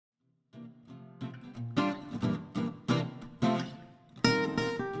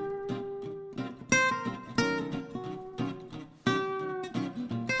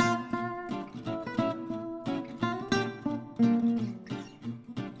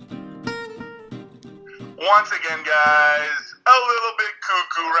Once again, guys, a little bit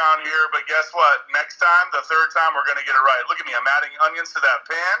cuckoo around here, but guess what? Next time, the third time, we're going to get it right. Look at me. I'm adding onions to that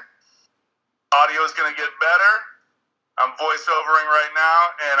pan. Audio is going to get better. I'm voiceovering right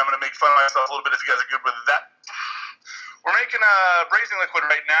now, and I'm going to make fun of myself a little bit if you guys are good with that. We're making a braising liquid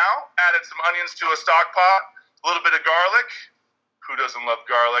right now. Added some onions to a stock pot. A little bit of garlic. Who doesn't love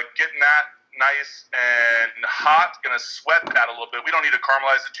garlic? Getting that nice and hot. Going to sweat that a little bit. We don't need to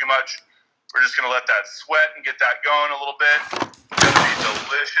caramelize it too much. We're just going to let that sweat and get that going a little bit. It's going to be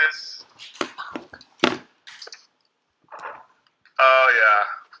delicious. Oh, yeah.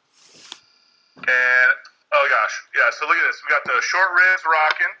 And, oh, gosh. Yeah, so look at this. We got the short ribs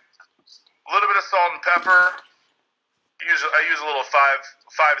rocking. A little bit of salt and pepper. I use a little five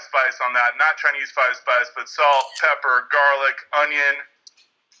spice on that. Not Chinese five spice, but salt, pepper, garlic, onion,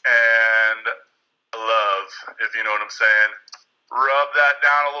 and love, if you know what I'm saying. Rub that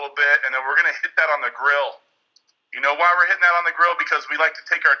down a little bit, and then we're going to hit that on the grill. You know why we're hitting that on the grill? Because we like to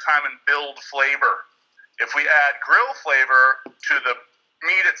take our time and build flavor. If we add grill flavor to the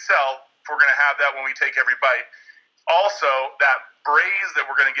meat itself, we're going to have that when we take every bite. Also, that braise that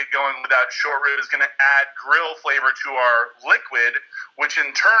we're going to get going with that short rib is going to add grill flavor to our liquid, which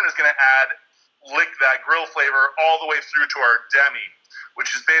in turn is going to add that grill flavor all the way through to our demi,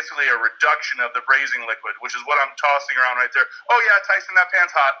 which is basically a reduction of the braising liquid, which is what I'm tossing around right there. Oh, yeah, Tyson, that pan's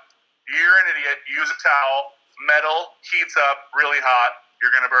hot. You're an idiot. Use a towel. Metal heats up really hot.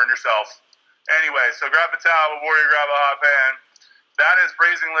 You're going to burn yourself. Anyway, so grab a towel before you grab a hot pan. That is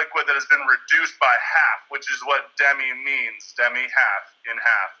braising liquid that has been reduced by half, which is what demi means. Demi, half, in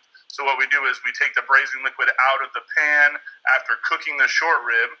half. So what we do is we take the braising liquid out of the pan after cooking the short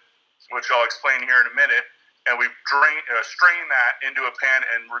rib, which I'll explain here in a minute, and we strain that into a pan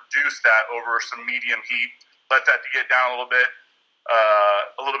and reduce that over some medium heat. Let that get down a little bit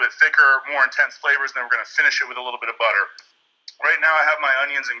thicker, more intense flavors, and then we're going to finish it with a little bit of butter. Right now I have my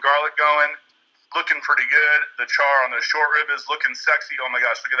onions and garlic going, looking pretty good. The char on the short rib is looking sexy. Oh my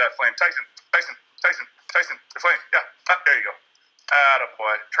gosh, look at that flame. Tyson, the flame. Yeah, there you go.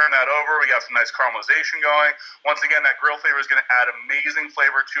 Attaboy. Turn that over. We got some nice caramelization going. Once again, that grill flavor is going to add amazing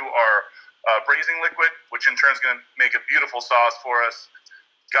flavor to our braising liquid, which in turn is going to make a beautiful sauce for us.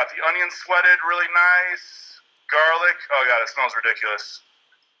 Got the onions sweated really nice. Garlic. Oh god, it smells ridiculous.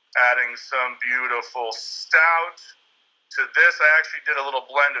 Adding some beautiful stout. To this, I actually did a little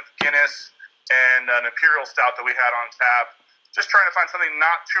blend of Guinness and an Imperial Stout that we had on tap. Just trying to find something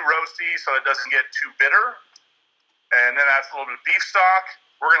not too roasty so it doesn't get too bitter. And then that's a little bit of beef stock.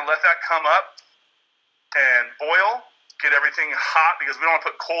 We're going to let that come up and boil, get everything hot, because we don't want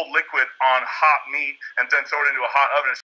to put cold liquid on hot meat and then throw it into a hot oven.